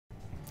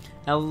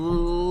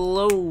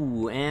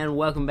Hello, and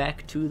welcome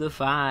back to the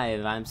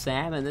 5. I'm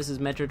Sam, and this is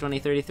Metro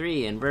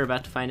 2033, and we're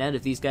about to find out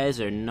if these guys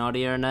are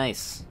naughty or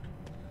nice.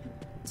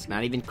 It's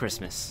not even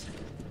Christmas.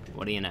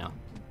 What do you know?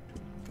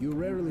 You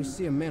rarely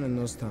see a man in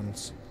those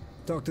tunnels.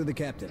 Talk to the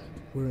captain.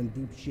 We're in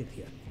deep shit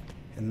here.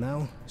 And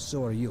now,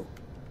 so are you.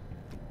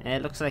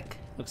 It looks like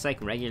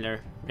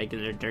regular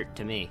dirt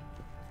to me.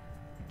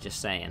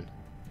 Just saying.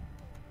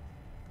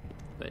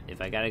 But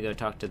if I gotta go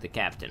talk to the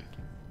captain.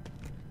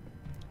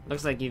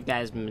 Looks like you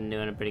guys been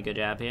doing a pretty good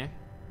job here.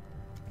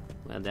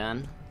 Well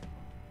done.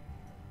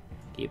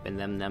 Keeping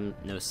them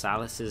no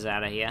solaces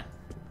out of here.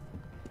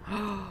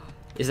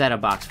 Is that a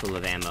box full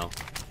of ammo?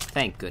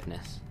 Thank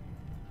goodness.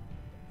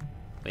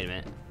 Wait a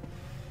minute.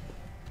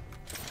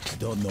 I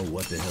don't know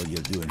what the hell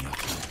you're doing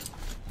out here,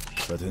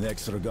 but an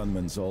extra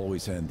gunman's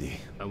always handy.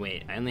 Oh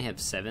wait, I only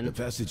have 7? The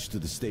passage to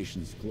the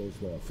station is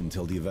closed off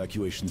until the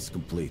evacuation is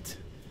complete.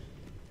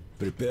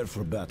 Prepare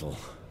for battle.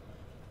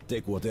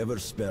 Take whatever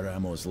spare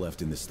ammo is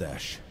left in the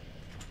stash.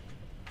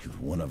 You're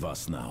one of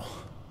us now.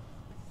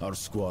 Our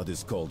squad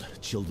is called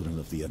Children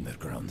of the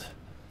Underground.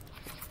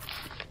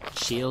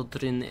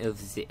 Children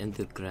of the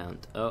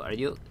Underground. Oh, are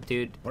you,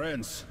 dude?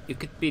 Friends, you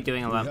could be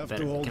doing a lot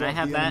better. Can I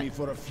have the that? enemy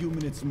for a few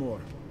minutes more.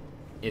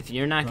 If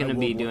you're not gonna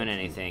be doing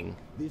anything,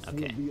 this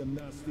okay. will be a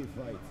nasty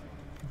fight.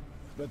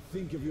 But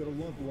think of your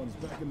loved ones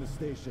back in the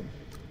station.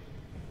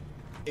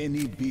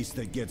 Any beast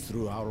that gets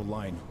through our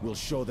line will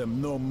show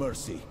them no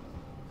mercy.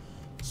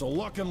 So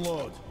lock and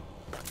load,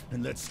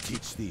 and let's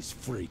teach these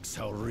freaks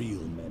how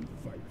real men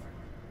fight.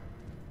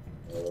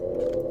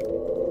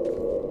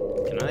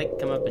 Can I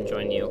come up and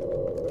join you?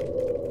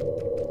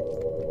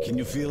 Can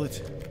you feel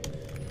it?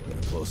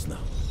 We're close now.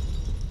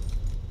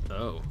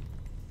 Oh.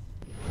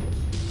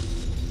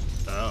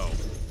 Oh.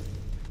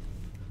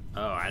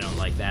 Oh, I don't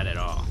like that at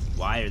all.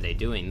 Why are they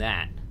doing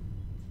that?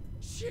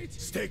 Shit!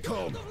 Stay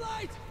calm.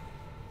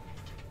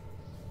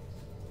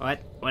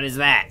 What? What is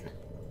that?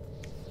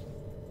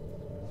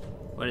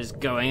 What is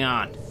going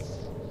on?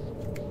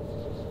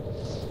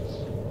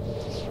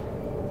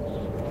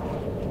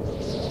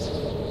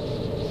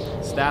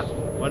 Stop.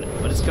 What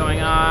is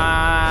going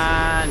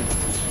on?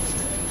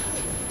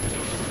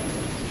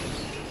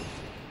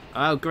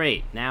 Oh,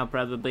 great. Now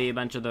probably a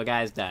bunch of the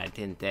guys died,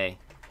 didn't they?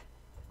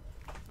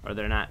 Or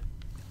they're not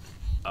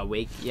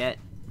awake yet?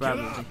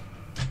 Probably.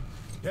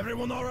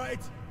 Everyone all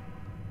right?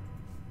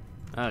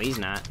 Oh, he's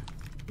not.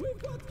 We've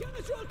got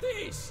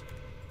casualties!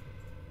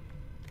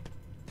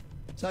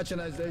 Such a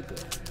nice day.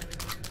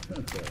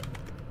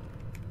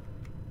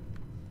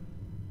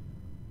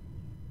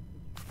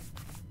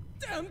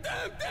 Damn!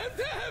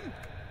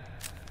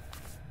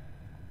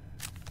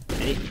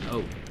 Hey,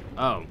 oh,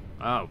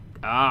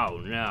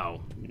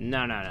 no.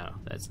 No.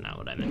 That's not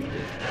what I meant to do.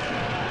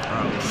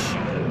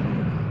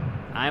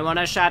 Oh, I want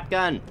a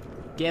shotgun.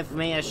 Give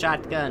me a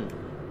shotgun.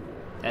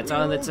 That's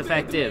all that's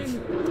effective.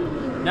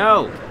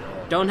 No!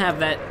 Don't have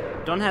that.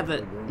 Don't have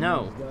that.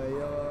 No.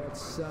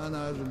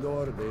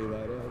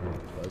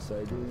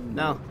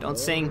 No, don't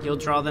sing. You'll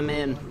draw them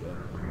in.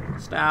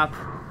 Stop.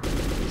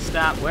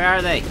 Stop. Where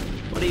are they?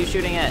 What are you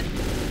shooting at?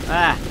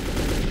 Ah.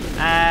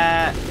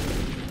 Ah.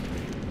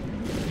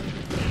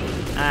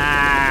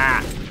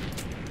 Ah.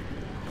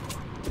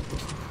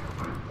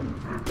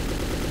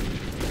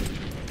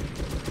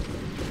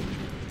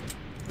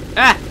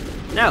 Ah!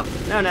 No.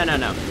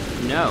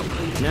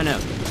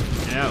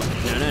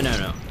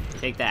 No.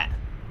 Take that.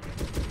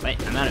 Wait,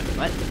 I'm out of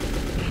what?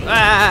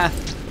 Ah!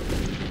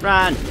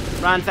 Run!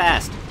 Run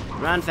fast!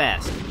 Run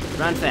fast!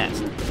 Run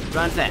fast!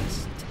 Run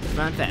fast!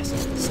 Run fast!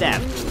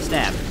 Stab!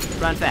 Stab!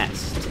 Run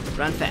fast!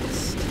 Run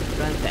fast!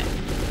 Run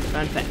fast!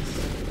 Run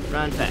fast!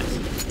 Run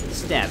fast!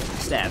 Stab!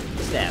 Stab!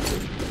 Stab!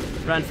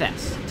 Run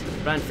fast!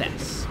 Run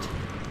fast!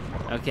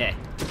 Okay,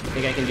 I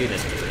think I can do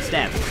this.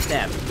 Stab!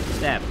 Stab!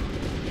 Stab!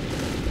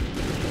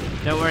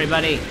 Don't worry,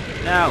 buddy.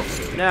 No!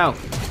 No!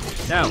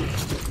 No!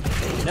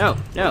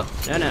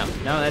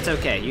 No, that's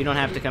okay. You don't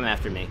have to come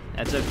after me.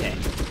 That's okay.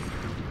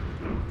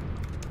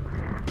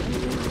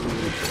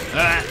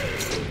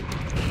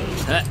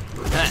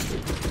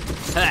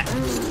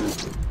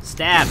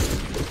 Stab!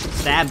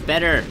 Stab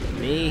better!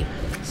 Me?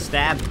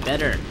 Stab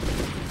better.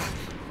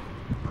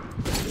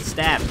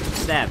 Stab!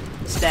 Stab!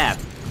 Stab!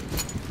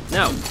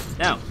 No!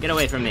 Get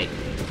away from me.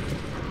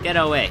 Get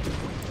away.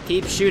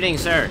 Keep shooting,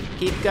 sir.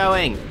 Keep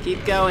going.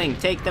 Keep going.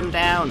 Take them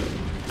down.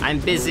 I'm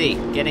busy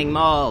getting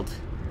mauled.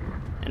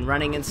 And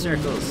running in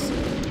circles.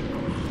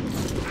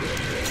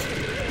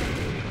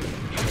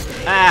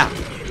 Ah!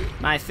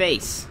 My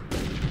face.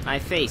 My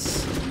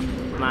face.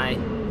 My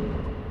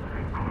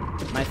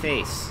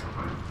face.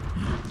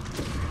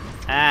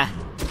 Ah!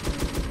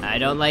 I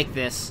don't like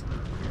this.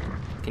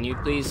 Can you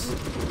please...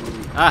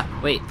 Ah!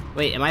 Wait,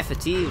 am I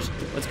fatigued?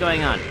 What's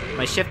going on?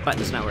 My shift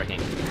button's not working.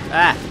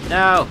 Ah!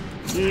 No!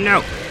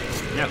 No!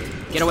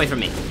 Get away from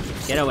me.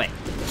 Get away.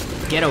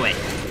 Get away.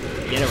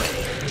 Get away.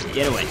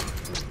 Get away.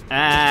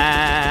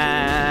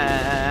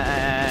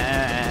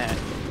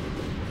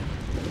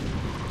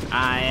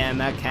 I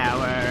am a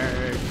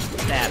coward.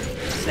 Stab.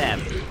 Stab.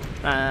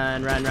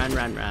 Run, run, run,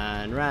 run,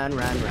 run, run, run,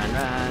 run,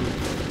 run,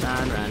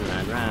 run, run,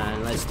 run,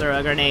 run. Let's throw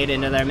a grenade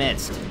into their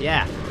midst.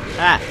 Yeah.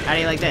 Ah, how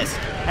do you like this?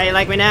 How you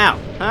like me now?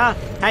 Huh?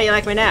 How you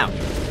like me now?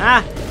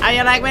 Huh? How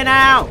you like me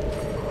now?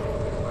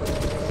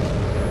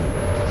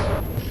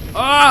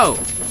 Oh!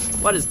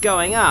 What is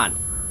going on?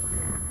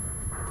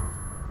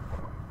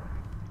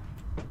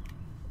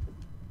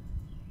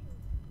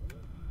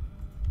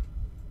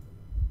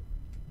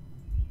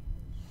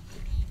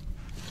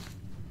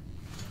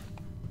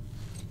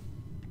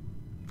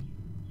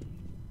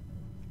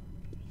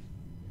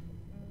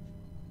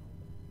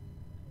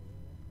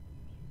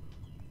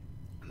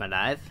 I'm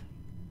alive?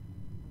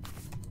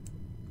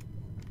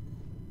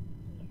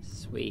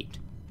 Sweet.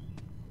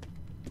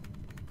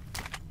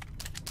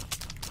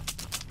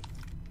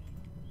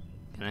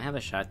 Can I have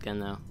a shotgun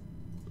though?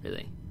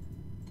 Really?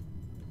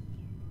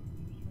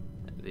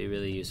 That'd be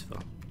really useful.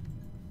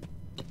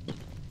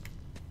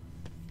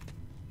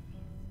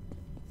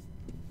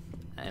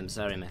 I am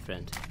sorry, my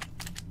friend.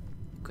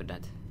 Could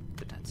not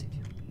save you.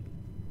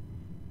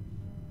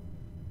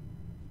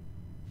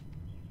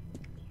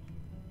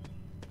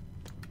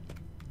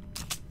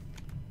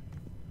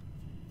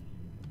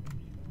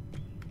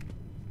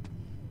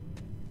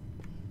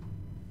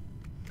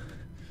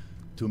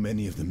 Too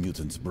many of the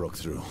mutants broke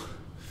through.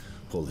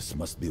 Polis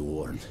must be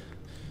warned.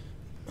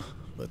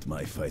 But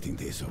my fighting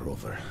days are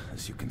over,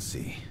 as you can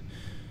see.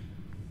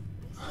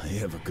 I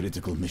have a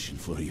critical mission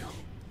for you.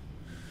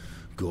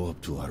 Go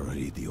up to our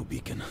radio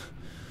beacon,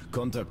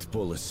 contact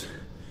Polis,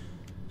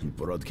 and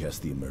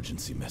broadcast the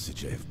emergency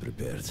message I have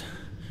prepared.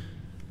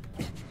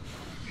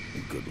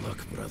 Good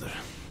luck, brother.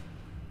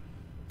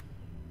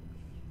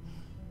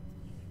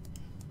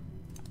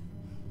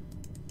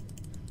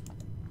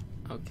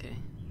 Okay.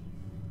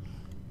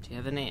 Do you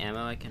have any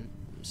ammo I can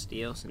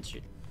steal since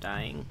you're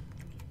dying?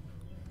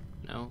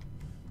 No?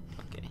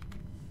 Okay.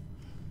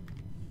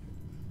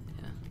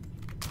 Yeah.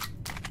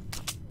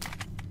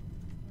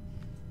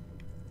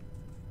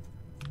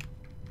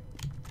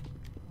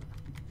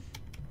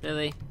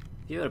 Really?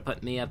 If you would have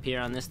put me up here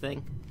on this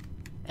thing,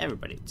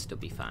 everybody would still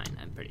be fine,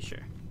 I'm pretty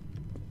sure.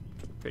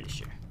 Pretty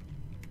sure.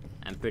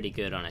 I'm pretty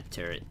good on a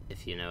turret,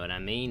 if you know what I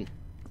mean.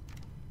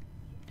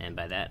 And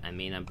by that, I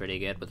mean I'm pretty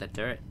good with a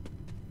turret.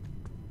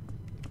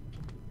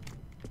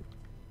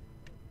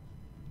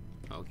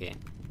 Okay.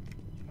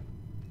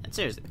 And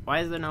seriously, why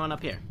is there no one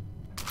up here?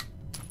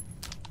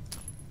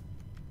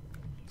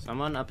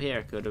 Someone up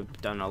here could have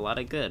done a lot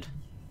of good.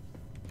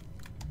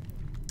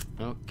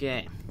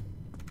 Okay.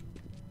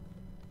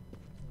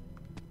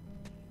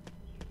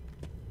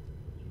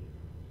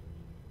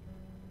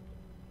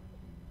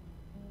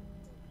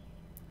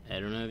 I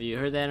don't know if you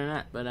heard that or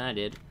not, but I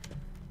did.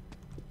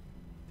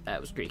 That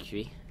was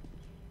creepy.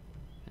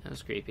 That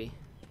was creepy.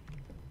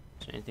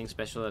 Is there anything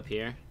special up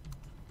here?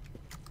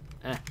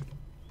 Ah,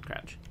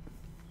 crouch.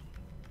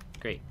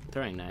 Great,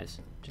 throwing knives.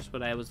 Just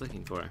what I was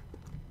looking for.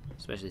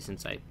 Especially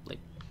since I, like,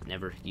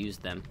 never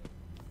used them.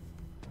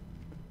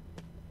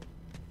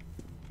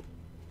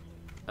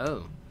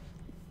 Oh.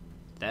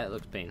 That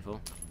looks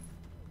painful.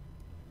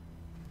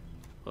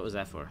 What was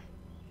that for?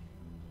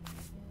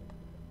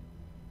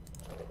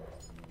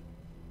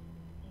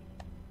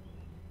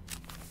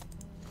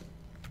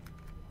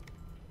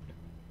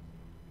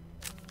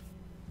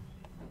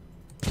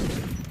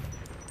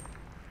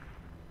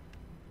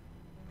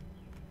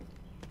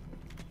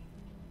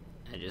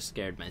 I just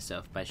scared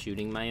myself by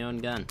shooting my own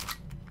gun.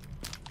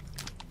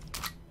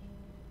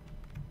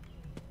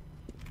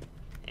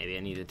 Maybe I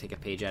need to take a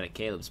page out of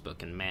Caleb's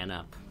book and man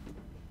up.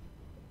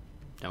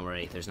 Don't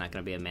worry, there's not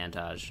gonna be a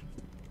montage.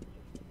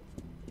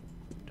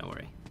 Don't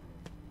worry.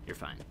 You're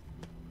fine.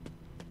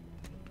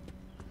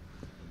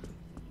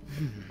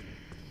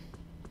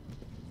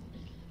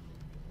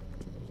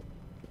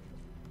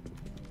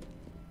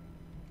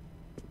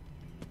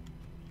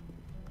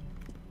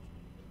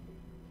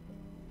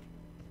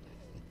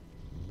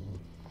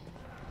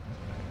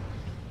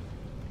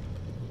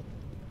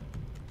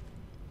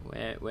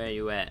 Where are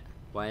you at?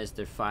 Why is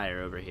there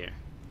fire over here?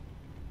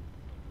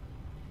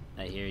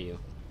 I hear you.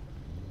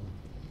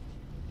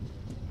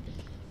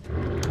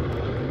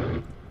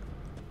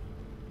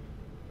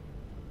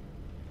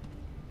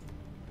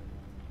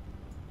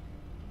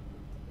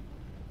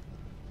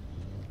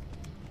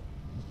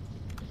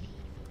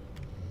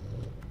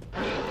 I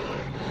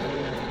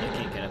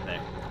can't get up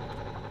there.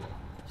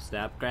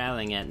 Stop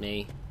growling at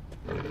me.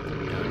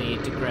 No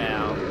need to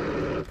growl.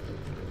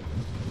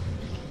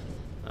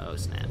 Oh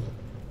snap.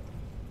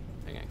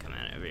 They're gonna come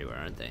out everywhere,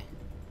 aren't they?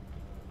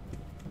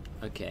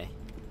 Okay.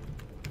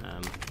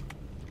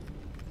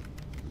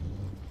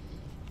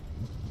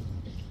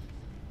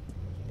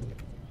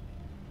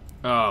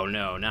 Oh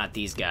no, not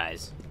these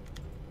guys.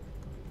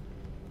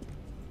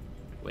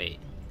 Wait.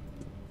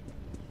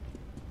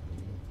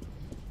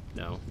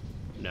 No.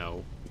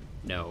 No.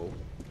 No.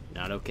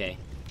 Not okay.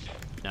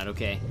 Not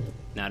okay.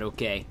 Not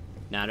okay.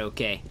 Not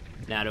okay.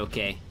 Not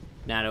okay.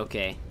 Not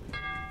okay.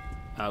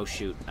 Oh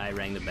shoot, I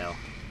rang the bell.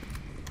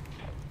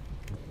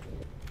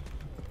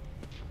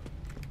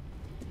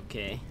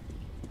 Okay.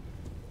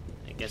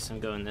 Guess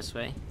I'm going this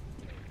way.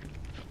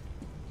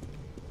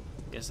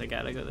 Guess I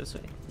gotta go this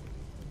way.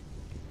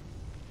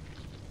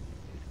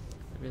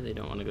 I really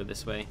don't want to go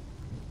this way.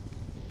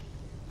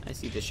 I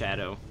see the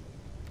shadow.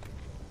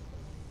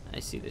 I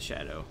see the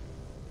shadow.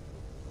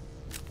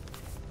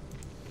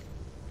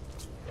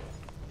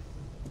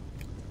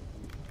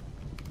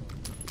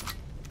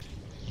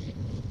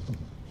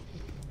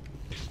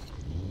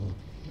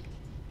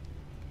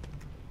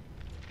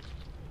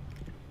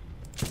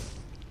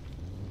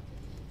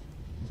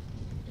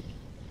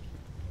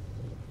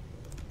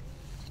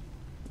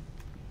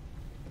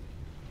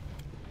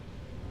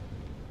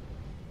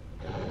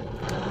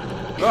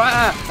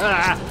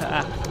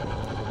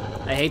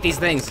 I hate these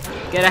things.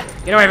 Get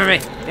away from me!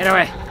 Get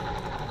away!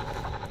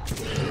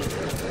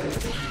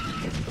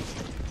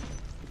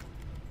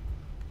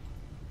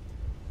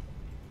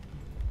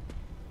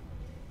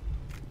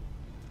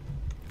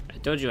 I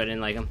told you I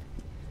didn't like them.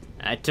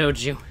 I told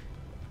you.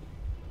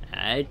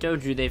 I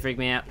told you they freak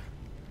me out.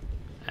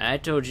 I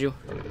told you.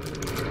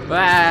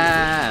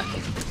 Ah!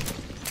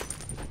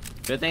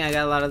 Good thing I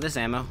got a lot of this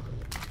ammo.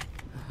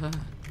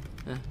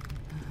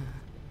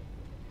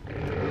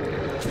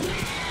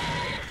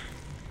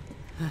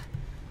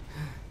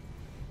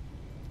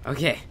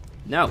 Okay,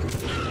 no.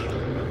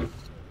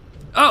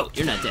 Oh,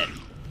 you're not dead.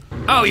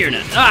 Oh, you're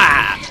not.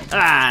 Ah!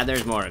 Ah,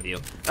 there's more of you.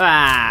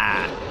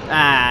 Ah!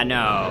 Ah,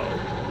 no.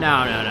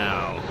 No, no,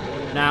 no.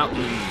 No.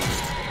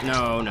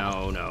 No,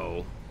 no,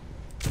 no.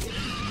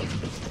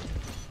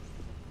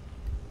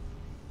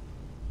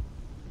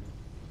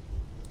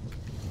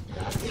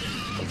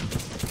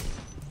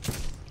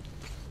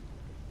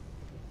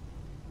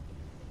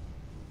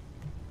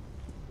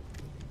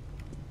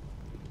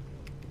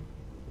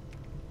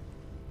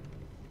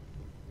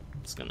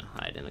 Just gonna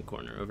hide in the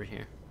corner over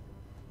here.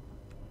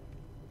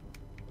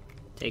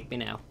 Take me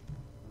now.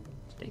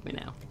 Take me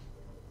now.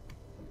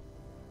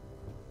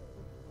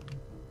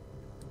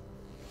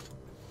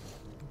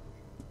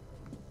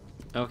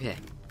 Okay.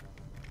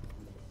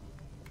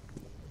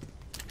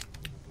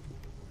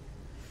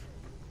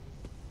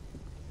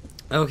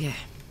 Okay.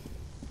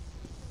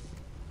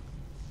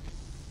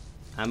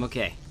 I'm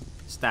okay.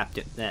 Stop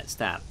that.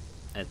 Stop.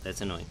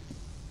 That's annoying.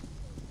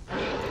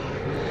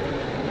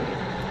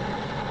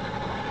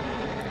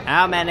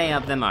 How many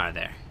of them are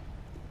there?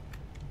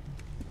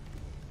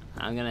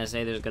 I'm gonna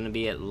say there's gonna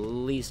be at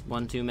least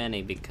one too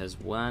many, because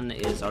one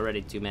is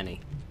already too many.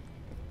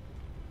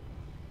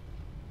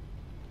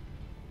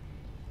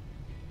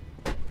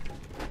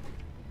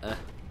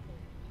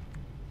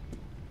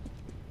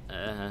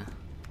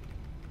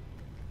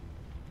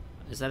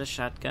 Is that a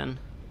shotgun?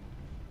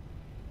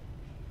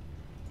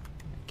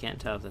 I can't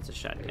tell if that's a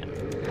shotgun.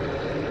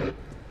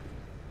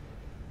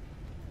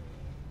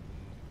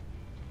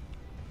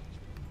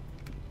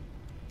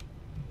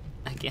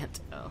 I can't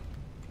tell.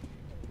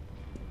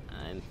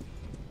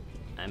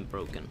 I'm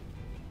broken.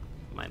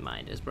 My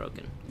mind is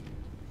broken.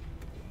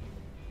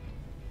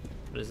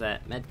 What is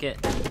that? Medkit?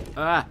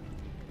 Ah!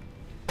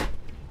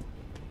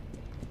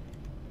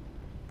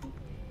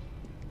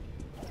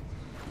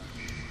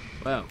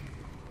 Whoa.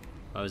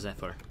 What was that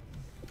for?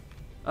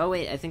 Oh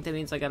wait, I think that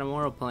means I got a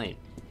moral point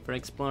for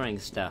exploring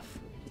stuff.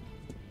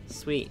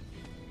 Sweet.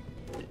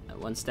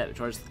 One step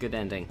towards the good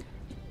ending.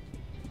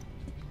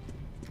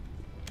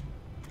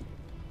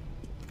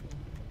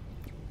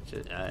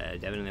 I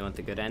definitely want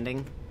the good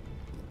ending.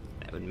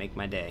 That would make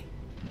my day.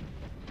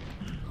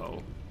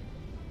 Oh.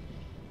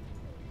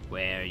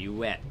 Where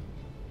you at?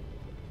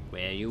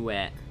 Where you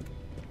at?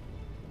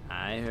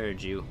 I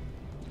heard you.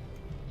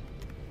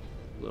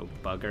 Little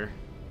bugger.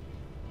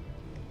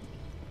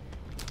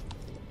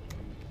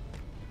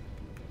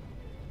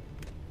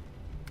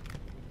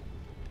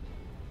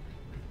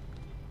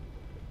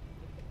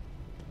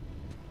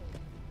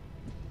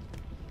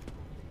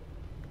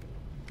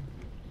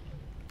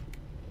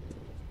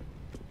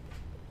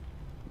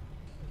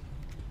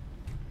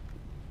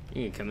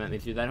 You can come at me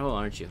through that hole,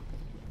 aren't you?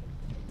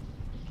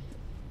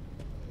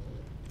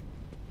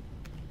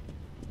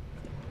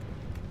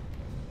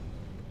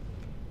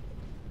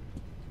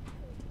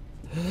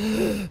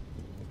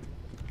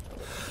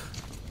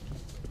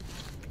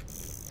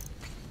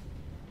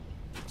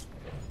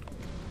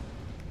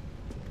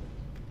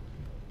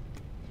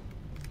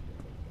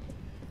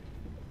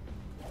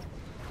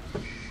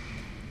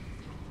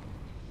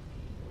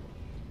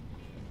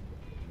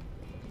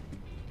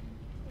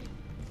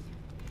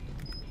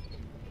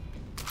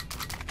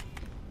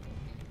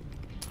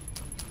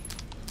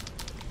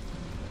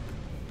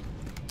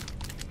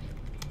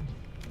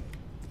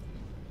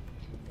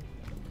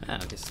 Oh,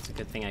 I guess it's a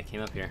good thing I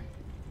came up here.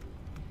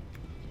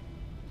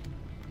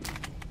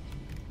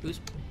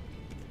 Who's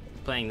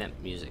playing that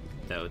music,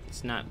 though?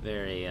 It's not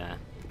very,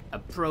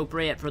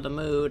 appropriate for the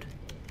mood.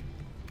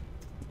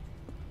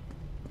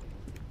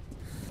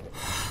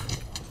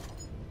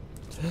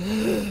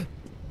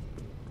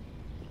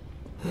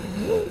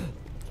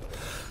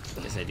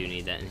 Guess I do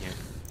need that in here.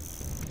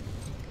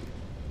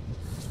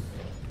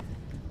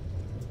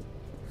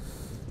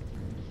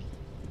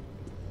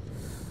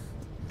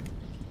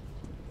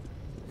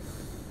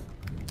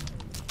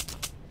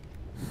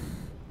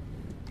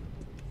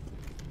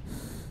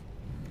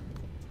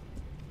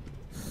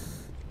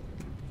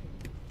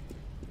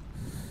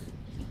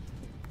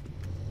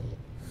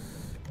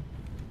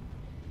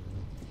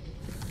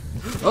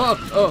 Oh.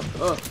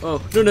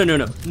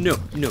 No.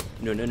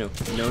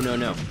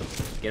 No.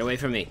 Get away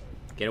from me.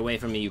 Get away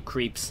from me, you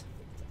creeps.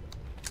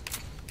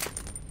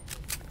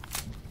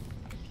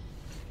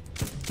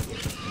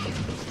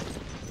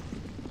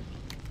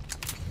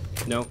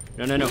 No.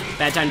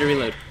 Bad time to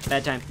reload.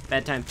 Bad time.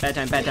 Bad.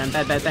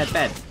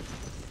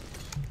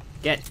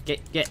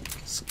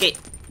 Skate.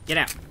 Get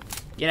out.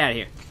 Get out of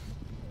here.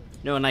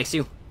 No one likes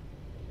you.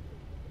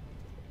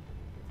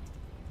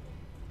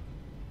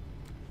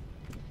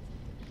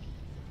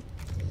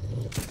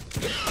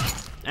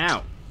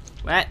 Ow.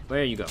 What?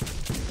 Where you go?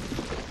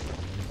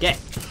 Get.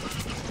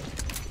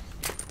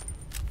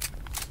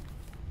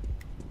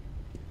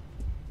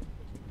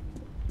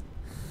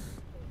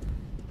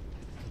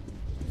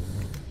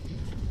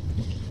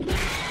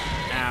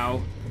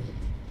 Ow.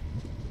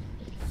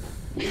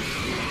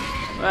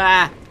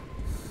 Ah.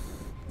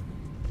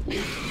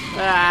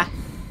 Ah.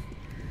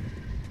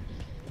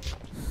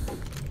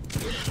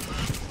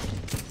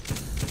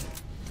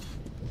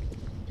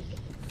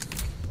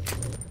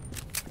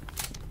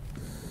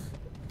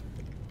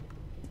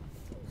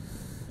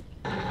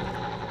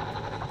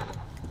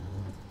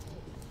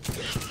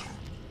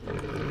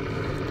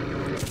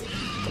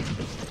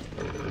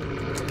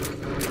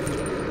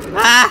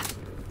 Ah!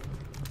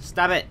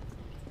 Stop it.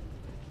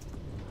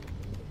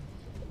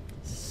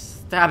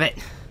 Stop it.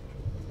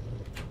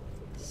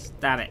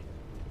 Stop it.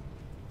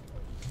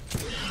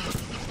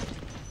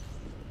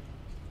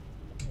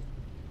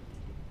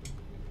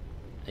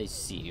 I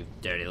see you,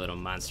 dirty little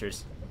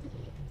monsters.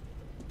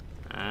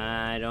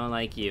 I don't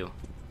like you.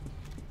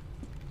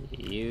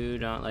 You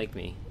don't like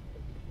me.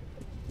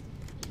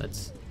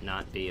 Let's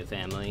not be a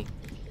family.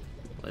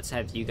 Let's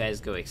have you guys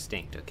go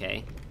extinct,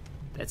 okay?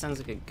 That sounds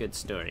like a good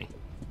story.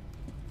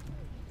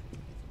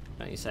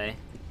 Don't you say?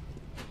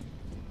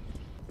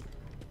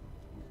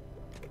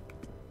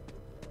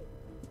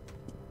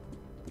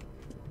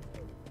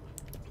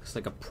 Looks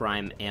like a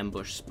prime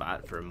ambush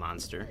spot for a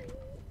monster.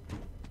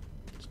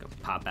 Just gonna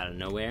pop out of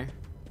nowhere.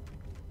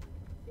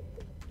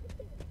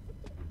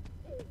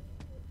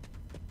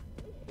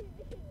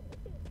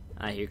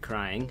 I hear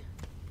crying.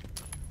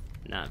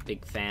 Not a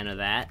big fan of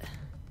that.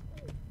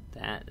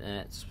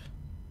 That's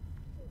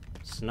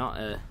it's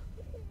not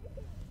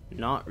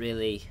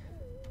really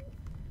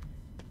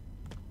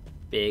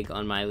big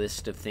on my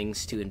list of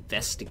things to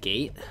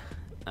investigate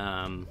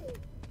in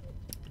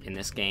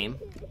this game,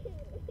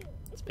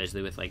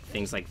 especially with like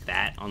things like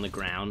that on the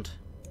ground.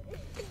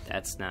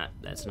 That's not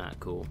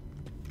cool.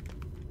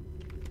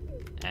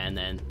 And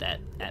then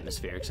that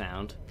atmospheric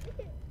sound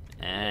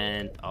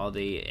and all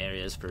the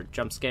areas for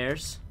jump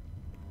scares.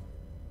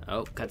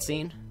 Oh,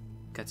 cutscene.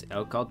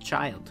 Oh, called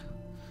child.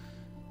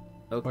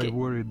 Okay. I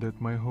worried that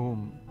my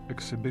home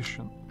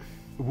exhibition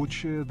would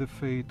share the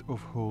fate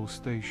of whole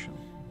station.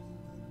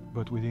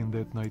 But within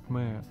that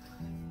nightmare,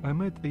 I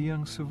met a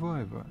young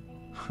survivor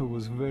who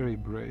was very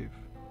brave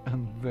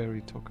and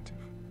very talkative.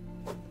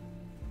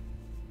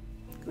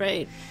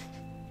 Great.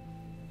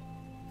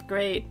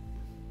 Great.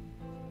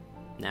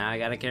 Now I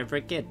gotta care for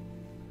a kid.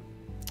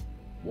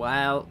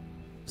 While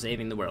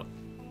saving the world.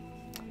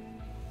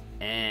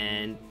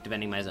 And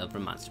defending myself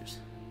from monsters.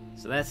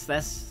 So that's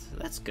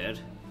good.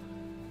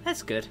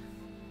 That's good.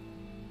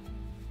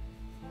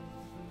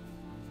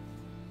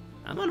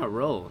 I'm on a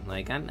roll.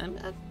 Like I'm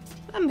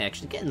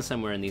actually getting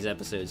somewhere in these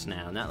episodes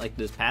now. Not like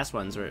those past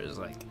ones where it was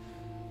like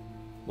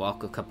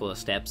walk a couple of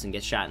steps and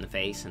get shot in the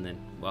face, and then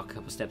walk a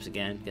couple steps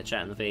again, get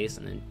shot in the face,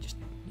 and then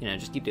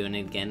just keep doing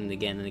it again and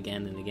again and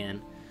again and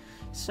again.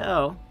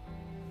 So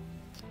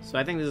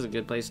I think this is a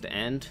good place to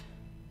end.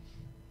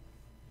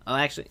 I'll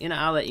actually,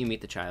 I'll let you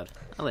meet the child.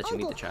 I'll let you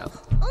meet the child.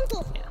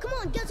 Uncle, yeah. Come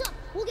on, get up.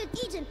 We'll get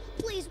eaten.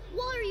 Please,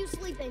 why are you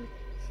sleeping?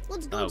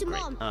 Let's go to great.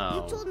 Mom. Oh.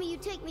 You told me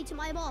you'd take me to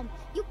my mom.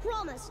 You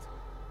promised.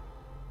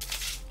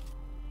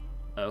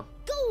 Oh.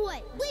 Go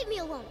away. Leave me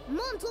alone.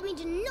 Mom told me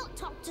to not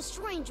talk to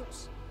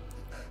strangers.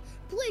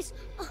 Please,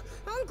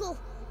 Uncle,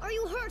 are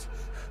you hurt?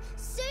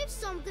 Save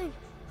something.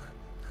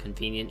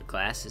 Convenient.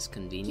 Class is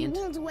convenient.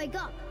 He won't wake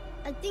up.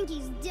 I think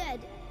he's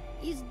dead.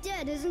 He's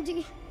dead, isn't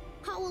he?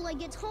 How will I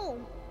get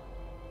home?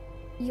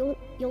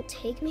 You'll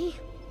take me?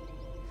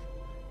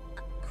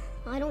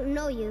 I don't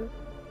know you,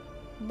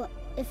 but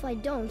if I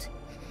don't,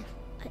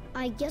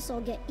 I guess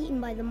I'll get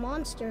eaten by the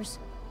monsters.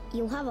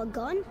 You'll have a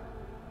gun?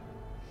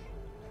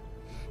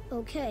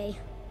 Okay.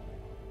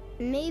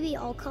 Maybe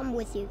I'll come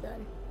with you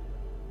then.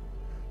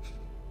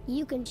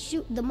 You can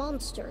shoot the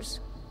monsters,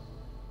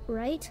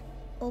 right?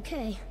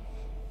 Okay.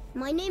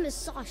 My name is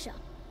Sasha.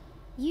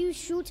 You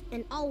shoot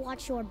and I'll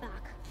watch your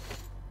back.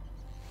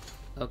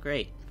 Oh,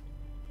 great.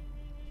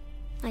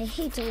 I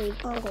hate to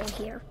leave Uncle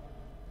here.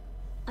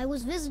 I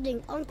was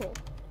visiting Uncle.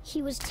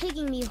 He was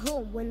taking me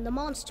home when the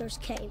monsters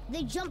came.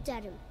 They jumped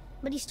at him,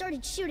 but he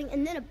started shooting,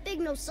 and then a big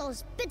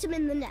nosaurus bit him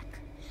in the neck.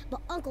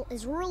 But Uncle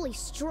is really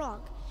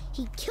strong.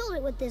 He killed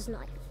it with this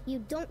knife. You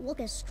don't look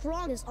as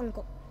strong as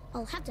Uncle.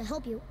 I'll have to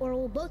help you, or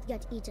we'll both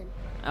get eaten.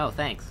 Oh,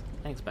 thanks.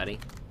 Thanks, buddy.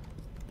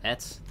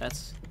 That's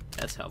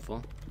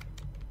helpful.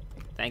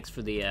 Thanks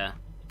for the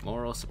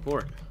moral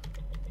support.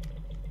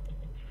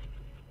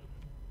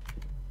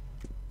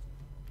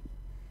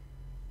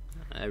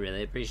 I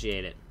really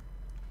appreciate it.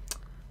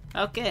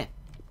 Okay.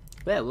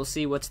 Well, we'll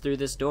see what's through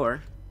this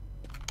door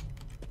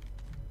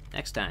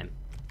next time.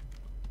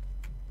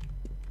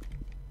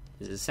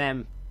 This is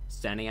Sam,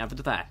 standing out for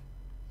the pie.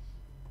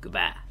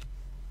 Goodbye.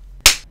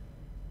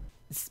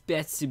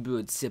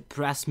 Spasibo za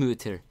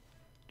prasmuter.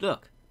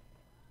 Look,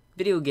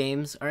 video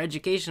games are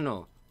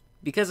educational.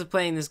 Because of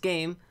playing this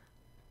game,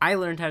 I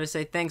learned how to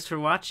say thanks for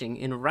watching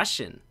in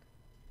Russian.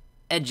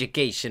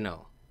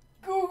 Educational.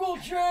 Google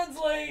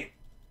Translate!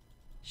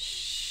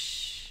 Shh.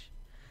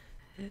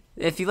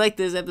 If you like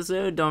this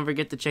episode, don't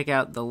forget to check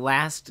out the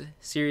last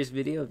series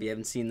video if you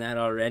haven't seen that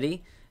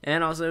already.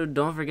 And also,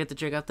 don't forget to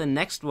check out the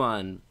next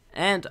one.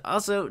 And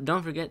also,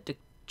 don't forget to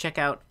check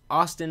out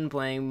Austin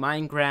playing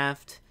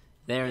Minecraft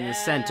there in the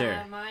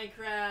center.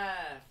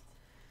 Minecraft!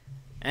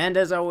 And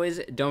as always,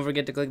 don't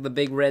forget to click the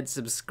big red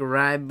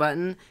subscribe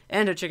button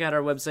and to check out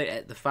our website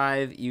at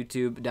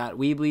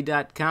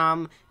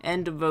the5youtube.weebly.com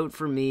and to vote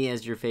for me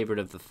as your favorite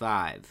of the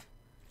 5.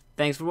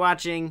 Thanks for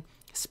watching.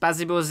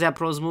 Spasibo za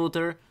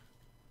prasmuter.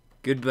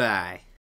 Goodbye.